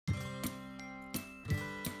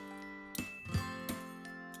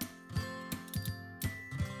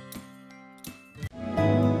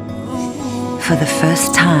For the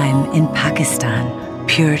first time in Pakistan,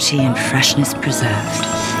 purity and freshness preserved.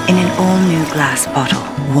 In an all-new glass bottle,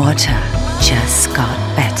 water just got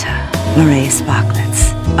better. Murray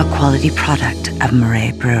Sparklets, a quality product of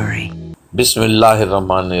Murray Brewery.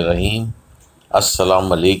 बिस्मिल्लाहिर्रहमानिर्रहीम। अस्सलाम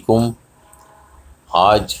वालेकुम।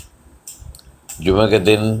 आज जुमे के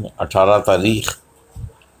दिन 18 तारीख़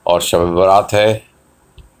और शब बरात है।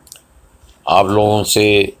 आप लोगों से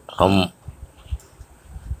हम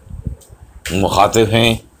मुखातिब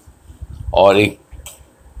हैं और एक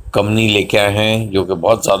कंपनी लेके आए हैं जो कि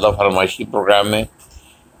बहुत ज़्यादा फरमाइशी प्रोग्राम है,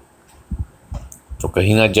 तो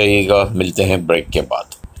कहीं ना जाइएगा। मिलते हैं ब्रेक के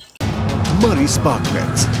बाद। मरी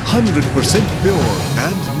स्पार्कलेट्स 100% प्योर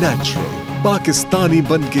एंड नेचुरल। पाकिस्तानी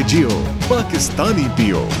बन के जियो, पाकिस्तानी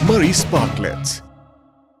पियो। मरी स्पार्कलेट्स।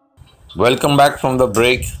 Welcome back from the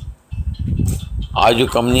break. आज जो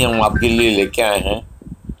कंपनी हम आपके लिए लेके आए हैं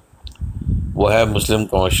वो है मुस्लिम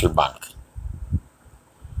कमर्शियल बैंक।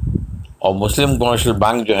 और मुस्लिम कमर्शियल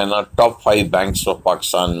बैंक जो है ना, टॉप 5 बैंक्स ऑफ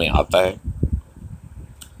पाकिस्तान में आता है।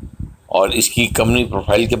 और इसकी कंपनी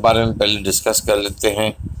प्रोफाइल के बारे में पहले डिस्कस कर लेते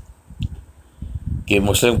हैं कि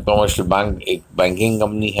मुस्लिम कमर्शियल बैंक एक बैंकिंग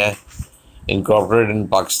कंपनी है, incorporated in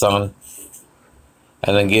Pakistan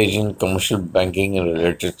and engage in commercial banking and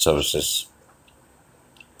related services.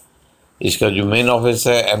 इसका जो मेन ऑफिस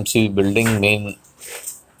है MCB building main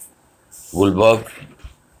Gulberg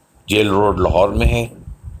jail road Lahore में है।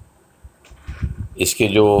 इसके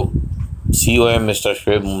जो CEO हैं मिस्टर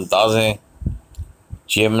शुएब मुमताज़ हैं,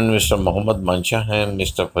 चेयरमैन मिस्टर मोहम्मद मंशा हैं,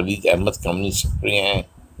 mister Farid Ahmad company secretary हैं,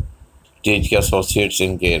 स्टेज के एसोसिएट्स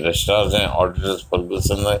इनके रजिस्ट्रार्स हैं, ऑडिटर्स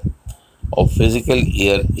फर्गुसन है और फिज़िकल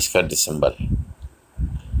ईयर इसका दिसंबर है।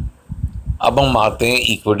 अब हम आते हैं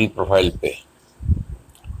इक्विटी प्रोफाइल पे।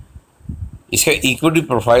 इसका इक्विटी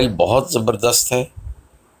प्रोफाइल बहुत ज़बरदस्त है।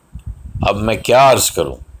 अब मैं क्या अर्ज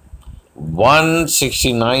करूं,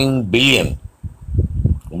 169 बिलियन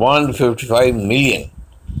 155 मिलियन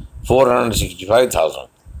 465,000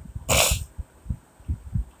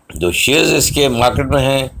 जो शेयर्स इसके मार्केट में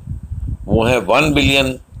हैं वो है 1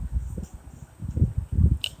 बिलियन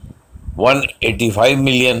 185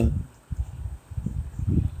 मिलियन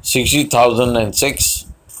 60,006।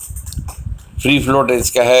 फ्री फ्लोट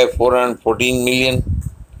इसका है 414 मिलियन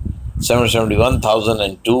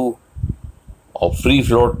 771,002 और फ्री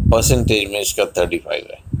फ्लोट परसेंटेज में इसका 35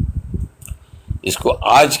 है। इसको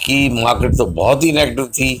आज की मार्केट तो बहुत ही नेगेटिव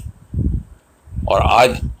थी और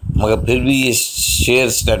आज मगर फिर भी ये शेयर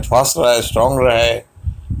स्टेडफास्ट रहा है, स्ट्रॉन्ग रहा है।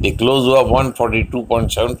 ये क्लोज हुआ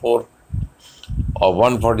 142.74 और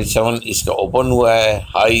 147 इसका ओपन हुआ है।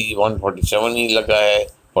 हाई 147 ही लगा है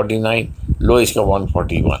 49, लो इसका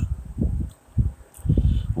 141।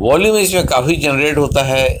 वॉल्यूम इसमें काफ़ी जनरेट होता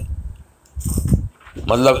है,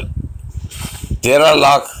 मतलब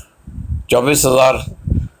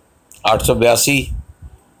 13,24,882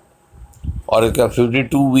 और इसका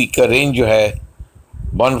 52 वीक का रेंज जो है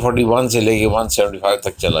 141 से लेके 175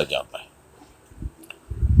 तक चला जाता है।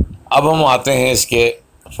 अब हम आते हैं इसके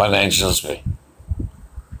फाइनेंशियल्स पे।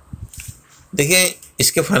 देखिए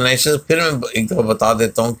इसके फाइनेंशियल्स फिर मैं एक दफ़ा बता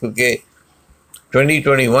देता हूँ, क्योंकि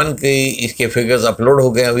 2021 के इसके फिगर्स अपलोड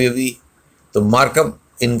हो गए अभी। तो मार्कअप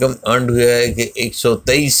इनकम अर्न हुआ है कि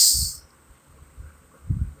 123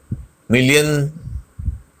 मिलियन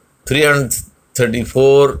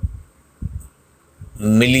 334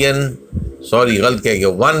 मिलियन गलत कह गया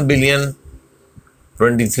 1 billion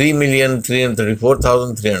 23 million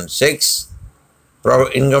 334,306।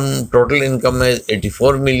 Income total income है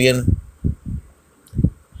 84 million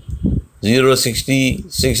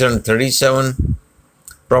 060,637।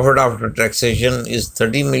 Profit after taxation is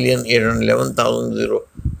 30 million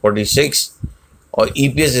 811,046 और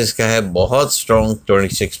EPS इसका है बहुत स्ट्रॉन्ग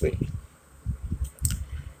 26 पे।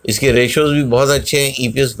 इसके रेशोज़ भी बहुत अच्छे हैं।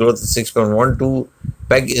 EPS ग्रोथ 6.12,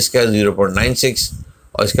 पैग इसका 0.96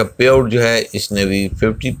 और इसका पे आउट जो है इसने भी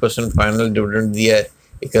 50% फाइनल डिविडेंड दिया है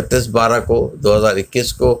 31/12 को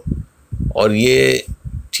 2021 को, और ये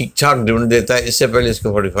ठीक ठाक डिविडेंड देता है। इससे पहले इसका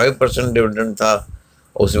 45% डिविडेंड था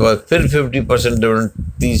और उसके बाद फिर 50% डिविडेंड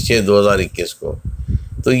 30/6/2021 को।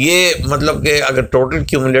 तो ये मतलब कि अगर टोटल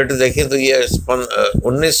क्यूमुलेटिव देखें तो ये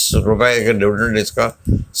 19 रुपए का डिविडेंड इसका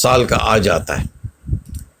साल का आ जाता है।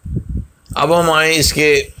 अब हम आए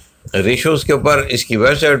इसके रेशोज़ के ऊपर इसकी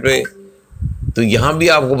वेबसाइट पे, तो यहाँ भी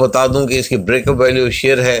आपको बता दूँ कि इसकी ब्रेकअप वैल्यू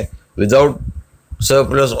शेयर है without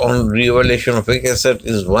surplus on revaluation of fixed asset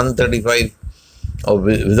is 135 और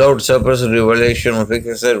without surplus revaluation of fixed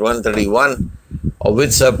asset 131 और विद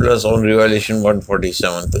सरप्लस ऑन रिवैल्यूएशन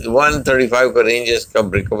 147। तो 135 का रेंज है इसका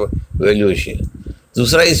ब्रेकअप वैल्यू शेयर।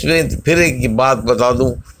 दूसरा इसमें फिर एक बात बता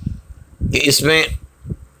दूं कि इसमें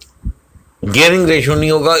गियरिंग रेशियो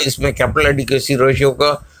नहीं होगा, इसमें कैपिटल एडिक्वेसी रेशियो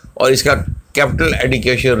होगा, और इसका कैपिटल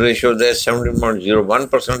एडिक्वेसी रेशियो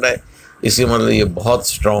 17.01% है। इसके मतलब ये बहुत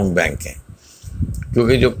स्ट्रॉन्ग बैंक है,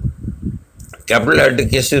 क्योंकि जो कैपिटल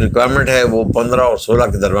एडिक्वेसी रिक्वायरमेंट है वो 15 और 16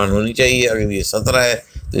 के दरमियान होनी चाहिए। अगर ये 17 है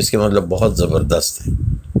तो इसके मतलब बहुत ज़बरदस्त है।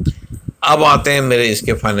 अब आते हैं मेरे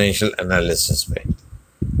इसके फाइनेंशियल एनालिसिस पे।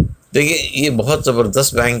 देखिए, ये बहुत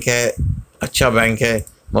ज़बरदस्त बैंक है, अच्छा बैंक है,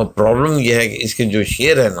 मगर प्रॉब्लम ये है कि इसके जो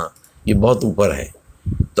शेयर है ना, ये बहुत ऊपर है।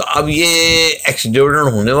 तो अब ये एक्स डिविडेंड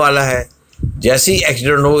होने वाला है, जैसे ही एक्स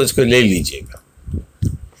डिविडेंड हो इसको ले लीजिएगा।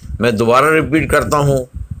 मैं दोबारा रिपीट करता हूँ,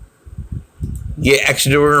 ये एक्स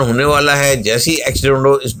डिविडेंड होने वाला है, जैसे ही एक्स डिविडेंड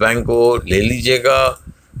हो इस बैंक को ले लीजिएगा,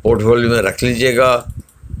 पोर्टफोलियो में रख लीजिएगा।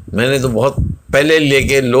 मैंने तो बहुत पहले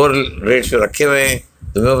लेके लोअर रेट्स पे रखे हुए हैं,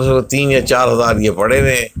 तो मेरे पास 3 या 4 हज़ार ये पड़े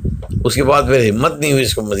हुए हैं। उसके बाद फिर हिम्मत नहीं हुई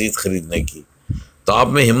इसको मज़ीद ख़रीदने की। तो आप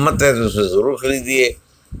में हिम्मत है तो उसे ज़रूर ख़रीदिए।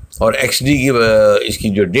 और XD की इसकी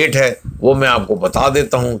जो डेट है वो मैं आपको बता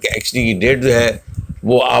देता हूँ कि XD की डेट जो है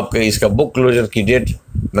वो आपके इसका बुक क्लोजर की डेट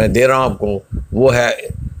मैं दे रहा हूँ आपको, वो है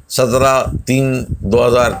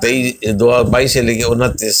 17/3/2022 से लेके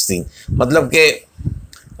 29/3, मतलब कि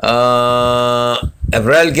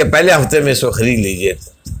अप्रैल के पहले हफ्ते में इसको ख़रीद लीजिए।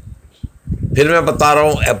 फिर मैं बता रहा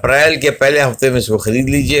हूँ, अप्रैल के पहले हफ्ते में इसको ख़रीद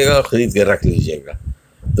लीजिएगा, ख़रीद के रख लीजिएगा।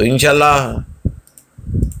 तो इंशाल्लाह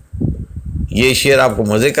ये शेयर आपको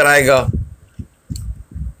मज़े कराएगा।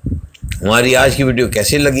 हमारी आज की वीडियो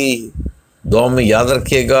कैसी लगी दुआ में याद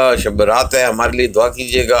रखिएगा। शब रात है, हमारे लिए दुआ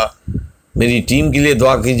कीजिएगा, मेरी टीम के लिए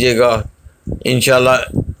दुआ कीजिएगा। इंशाल्लाह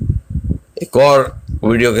एक और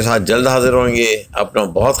वीडियो के साथ जल्द हाजिर होंगे। अपना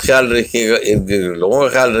बहुत ख्याल रखिएगा, इर्द गिर्द लोगों का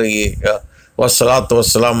ख्याल रखिएगा। वस्सलातु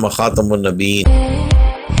वस्सलाम खातमुन नबीय्यीन।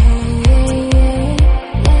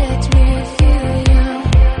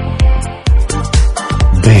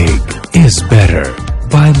 Big is better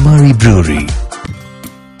by Murray Brewery.